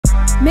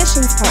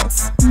Missions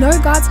Pulse. Know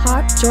God's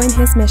heart, join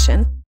his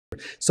mission.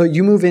 So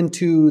you move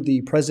into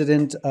the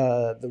president,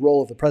 the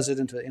role of the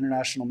president of the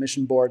International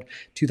Mission Board,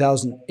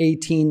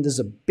 2018. This is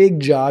a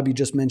big job. You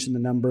just mentioned the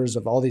numbers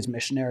of all these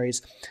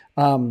missionaries.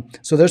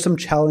 So there's some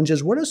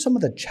challenges. What are some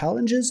of the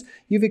challenges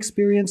you've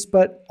experienced?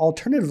 But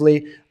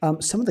alternatively,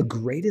 some of the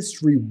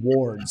greatest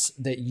rewards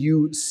that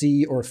you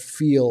see or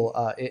feel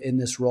in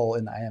this role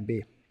in the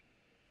IMB?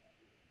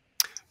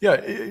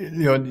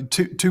 Yeah,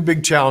 two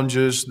big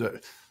challenges.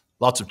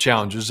 Lots of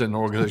challenges in an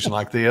organization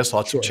like this,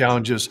 lots of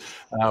challenges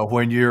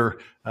when you're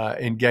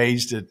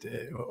engaged at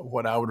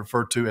what I would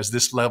refer to as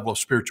this level of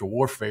spiritual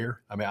warfare.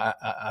 I mean,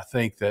 I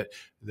think that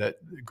the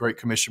Great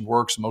Commission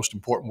work's the most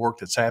important work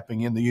that's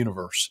happening in the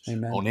universe.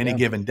 Amen. On any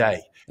given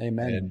day.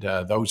 Amen.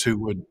 And those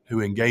who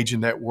engage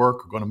in that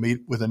work are going to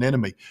meet with an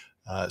enemy.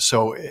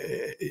 So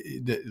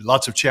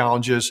lots of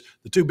challenges.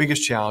 The two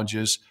biggest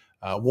challenges,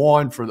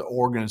 one for the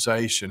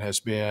organization has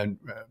been,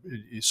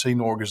 you've seen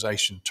the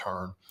organization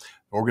turn.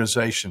 The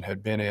organization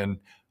had been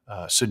in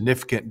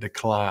significant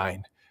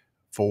decline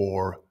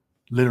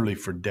literally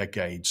for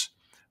decades.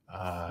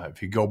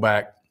 If you go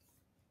back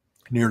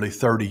nearly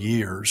 30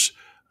 years,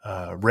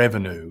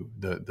 revenue,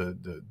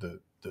 the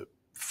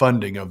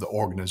funding of the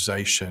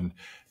organization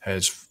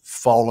has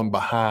fallen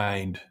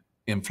behind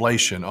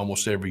inflation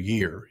almost every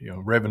year.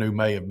 Revenue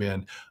may have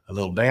been a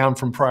little down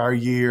from prior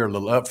year, a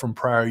little up from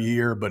prior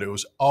year, but it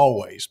was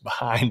always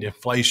behind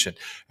inflation.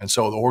 And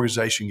so the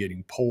organization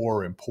getting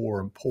poorer and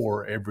poorer and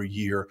poorer every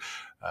year.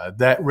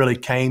 That really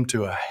came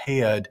to a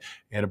head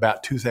in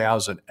about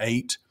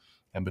 2008.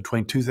 And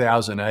between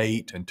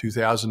 2008 and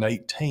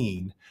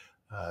 2018,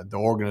 the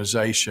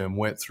organization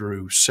went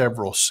through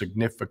several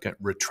significant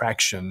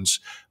retractions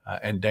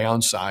and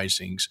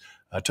downsizings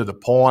to the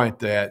point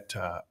that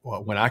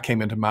when I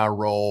came into my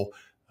role,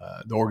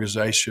 the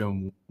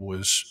organization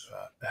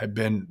had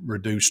been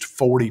reduced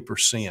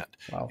 40%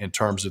 in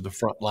terms of the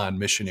frontline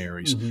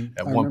missionaries.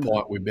 At one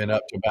point, we've been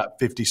up to about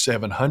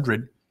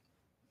 5,700.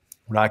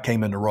 When I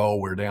came into role,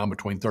 we were down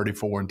between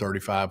 3,400 and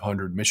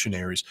 3,500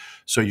 missionaries.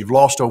 So you've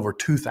lost over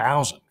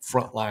 2,000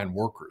 frontline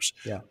workers,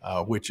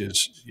 which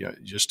is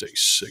just a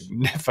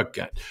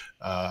significant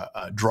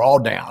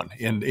drawdown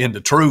in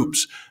the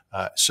troops.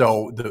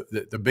 So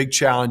the big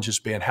challenge has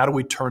been, how do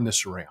we turn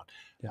this around?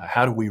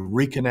 How do we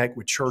reconnect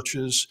with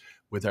churches,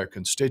 with our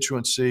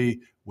constituency,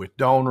 with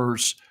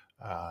donors?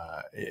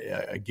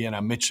 Again,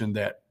 I mentioned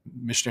that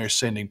missionary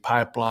sending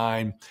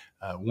pipeline.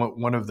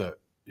 One of the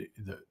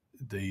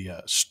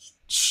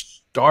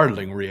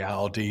startling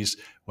realities,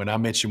 when I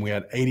mentioned we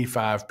had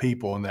 85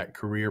 people in that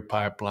career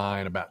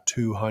pipeline, about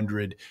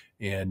 200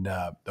 in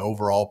the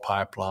overall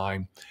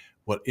pipeline.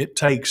 Well, it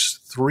takes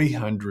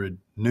 300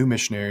 new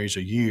missionaries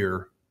a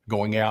year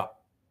going out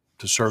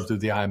to serve through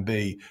the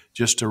IMB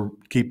just to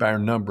keep our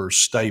numbers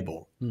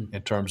stable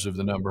in terms of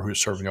the number who's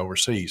serving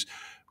overseas.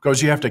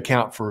 Because you have to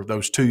account for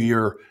those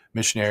 2-year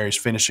missionaries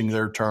finishing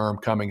their term,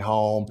 coming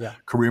home,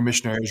 career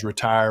missionaries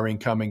retiring,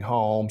 coming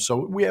home.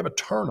 So we have a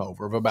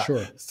turnover of about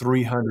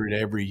 300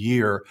 every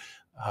year.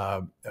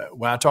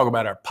 When I talk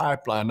about our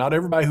pipeline, not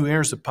everybody who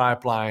enters the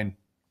pipeline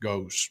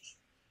goes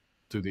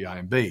through the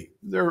IMB.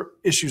 There are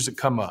issues that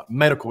come up,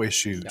 medical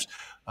issues,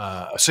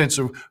 a sense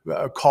of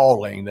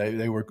calling.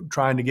 They were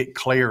trying to get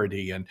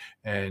clarity, and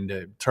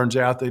it turns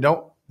out they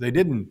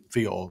didn't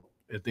feel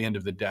at the end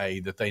of the day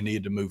that they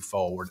needed to move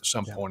forward at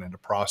some point in the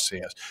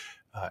process.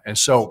 And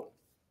so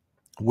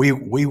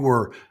we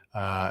were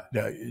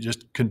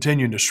just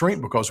continuing to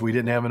shrink because we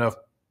didn't have enough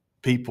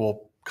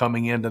people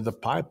coming into the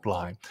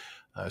pipeline.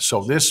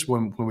 So this,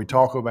 when we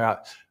talk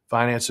about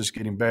finances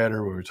getting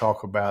better, when we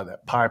talk about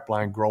that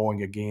pipeline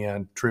growing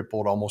again,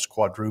 tripled, almost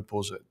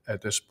quadruples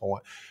at this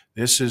point,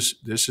 this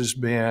has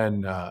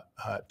been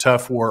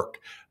tough work.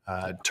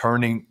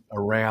 Turning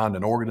around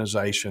an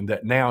organization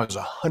that now is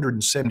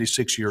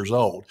 176 years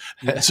old,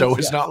 so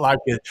it's not like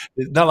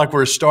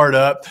we're a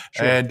startup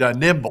and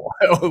nimble.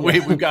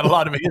 We've got a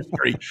lot of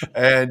history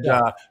and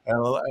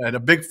a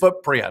big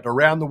footprint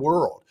around the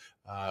world.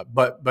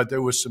 But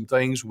there was some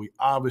things we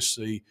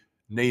obviously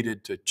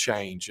needed to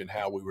change in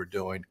how we were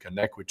doing,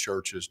 connect with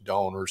churches,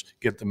 donors,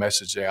 get the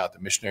message out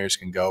that missionaries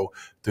can go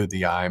through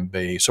the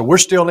IMB. So we're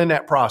still in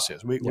that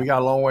process. We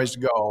got a long ways to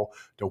go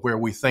to where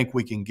we think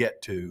we can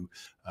get to.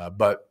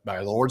 But by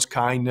the Lord's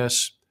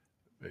kindness,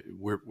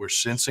 we're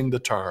sensing the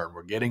turn.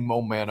 We're getting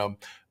momentum,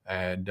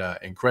 and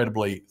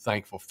incredibly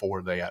thankful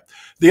for that.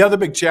 The other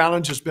big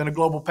challenge has been a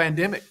global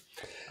pandemic.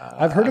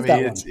 I've heard of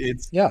that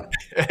one.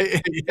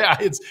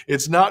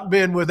 It's not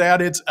been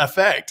without its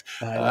effect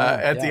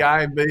at the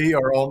IMB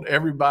or on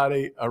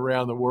everybody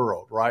around the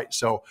world, right?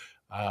 So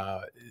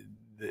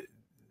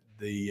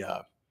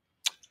the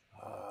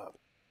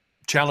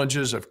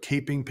challenges of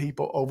keeping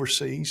people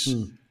overseas.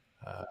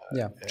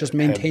 Just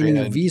maintaining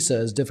a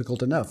visa is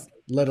difficult enough,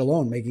 let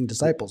alone making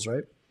disciples,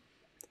 right?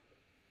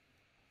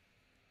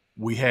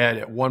 We had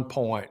at one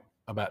point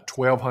about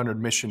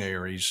 1,200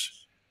 missionaries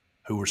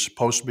who were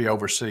supposed to be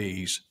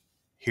overseas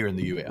here in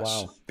the U.S.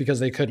 Wow. Because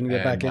they couldn't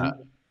get back in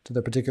to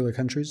their particular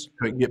countries?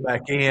 Couldn't get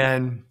back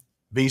in.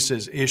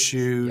 visas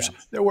issues. Yeah.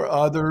 There were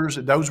others;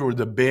 those were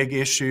the big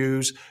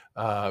issues.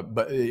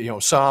 But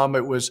some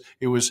it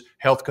was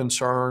health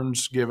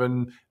concerns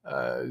given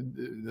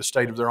the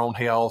state of their own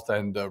health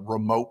and the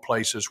remote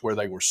places where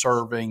they were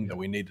serving. That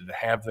we needed to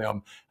have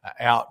them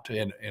out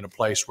in a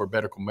place where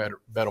better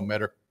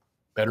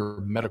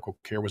medical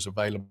care was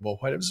available.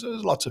 It was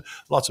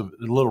lots of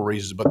little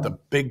reasons, but the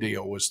big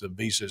deal was the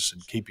visas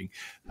and keeping.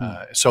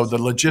 So the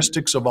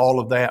logistics of all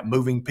of that,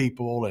 moving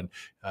people and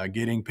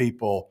getting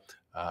people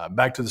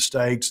back to the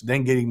States,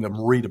 then getting them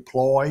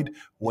redeployed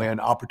when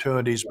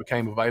opportunities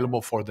became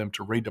available for them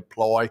to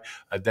redeploy.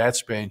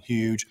 That's been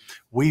huge.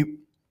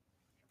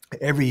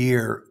 Every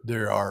year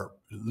there are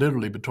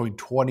literally between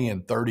 20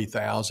 and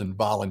 30,000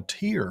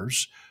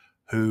 volunteers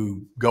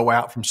who go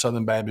out from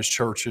Southern Baptist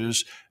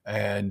churches,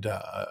 and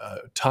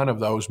a ton of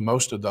those,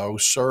 most of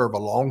those, serve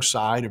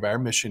alongside of our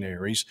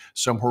missionaries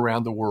somewhere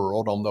around the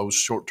world on those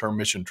short-term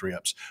mission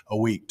trips, a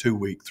week, 2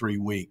 weeks, 3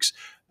 weeks.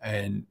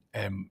 And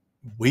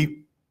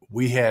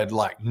we had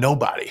like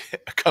nobody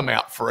come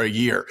out for a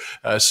year.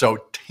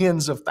 So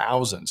tens of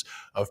thousands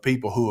of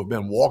people who have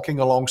been walking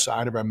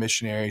alongside of our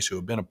missionaries, who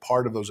have been a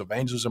part of those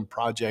evangelism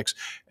projects,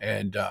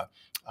 and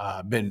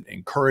been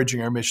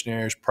encouraging our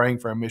missionaries, praying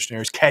for our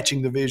missionaries,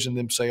 catching the vision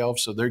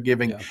themselves. So they're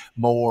giving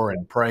more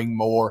and praying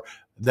more.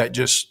 That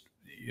just,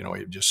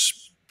 it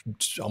just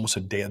almost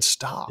a dead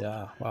stop.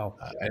 Yeah. Wow.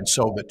 And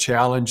so the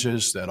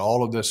challenges that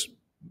all of this,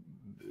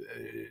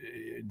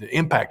 the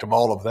impact of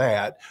all of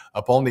that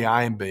upon the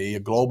IMB, a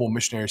global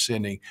missionary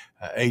sending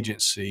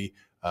agency,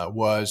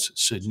 was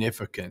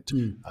significant.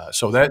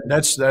 So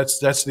that's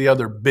the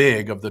other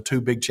big of the two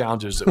big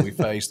challenges that we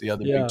face. The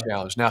other big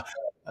challenge. Now,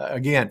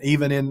 again,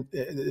 even in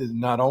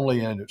not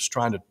only in it's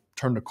trying to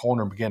turn the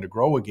corner and begin to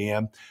grow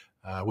again,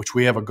 which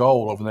we have a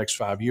goal over the next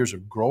 5 years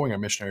of growing our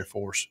missionary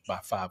force by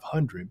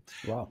 500.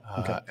 Wow.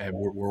 Okay. And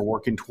we're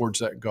working towards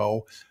that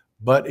goal.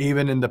 But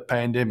even in the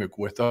pandemic,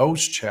 with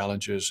those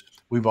challenges,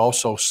 we've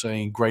also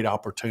seen great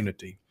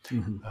opportunity.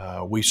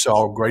 We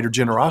saw greater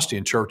generosity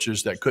in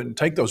churches that couldn't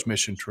take those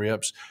mission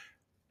trips,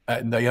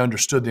 and they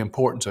understood the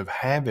importance of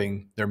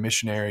having their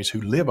missionaries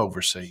who live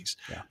overseas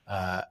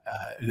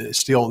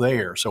still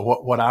there. So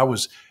what I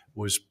was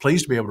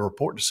pleased to be able to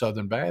report to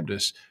Southern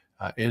Baptist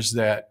is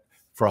that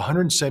for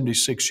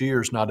 176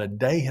 years, not a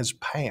day has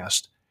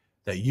passed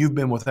that you've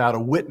been without a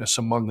witness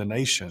among the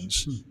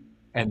nations.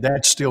 And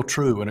that's still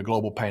true in a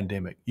global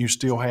pandemic. You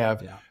still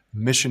have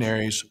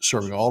missionaries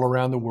serving all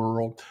around the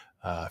world.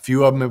 A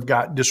few of them have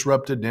got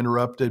disrupted and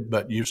interrupted,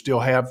 but you still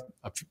have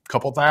a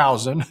couple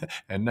thousand,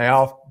 and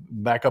now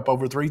back up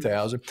over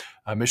 3,000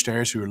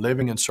 missionaries who are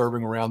living and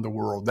serving around the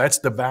world. That's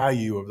the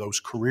value of those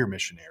career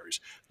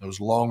missionaries, those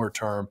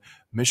longer-term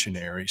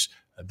missionaries.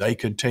 They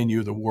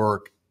continue the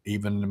work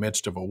even in the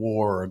midst of a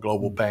war or a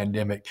global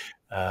pandemic.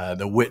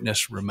 The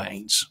witness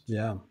remains.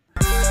 Yeah.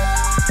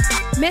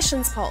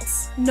 Missions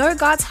Pulse. Know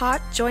God's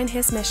heart, join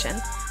His mission.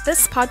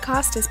 This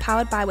podcast is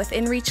powered by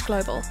Within Reach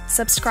Global.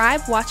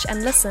 Subscribe, watch,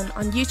 and listen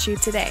on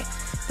YouTube today.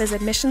 Visit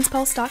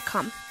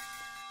missionspulse.com.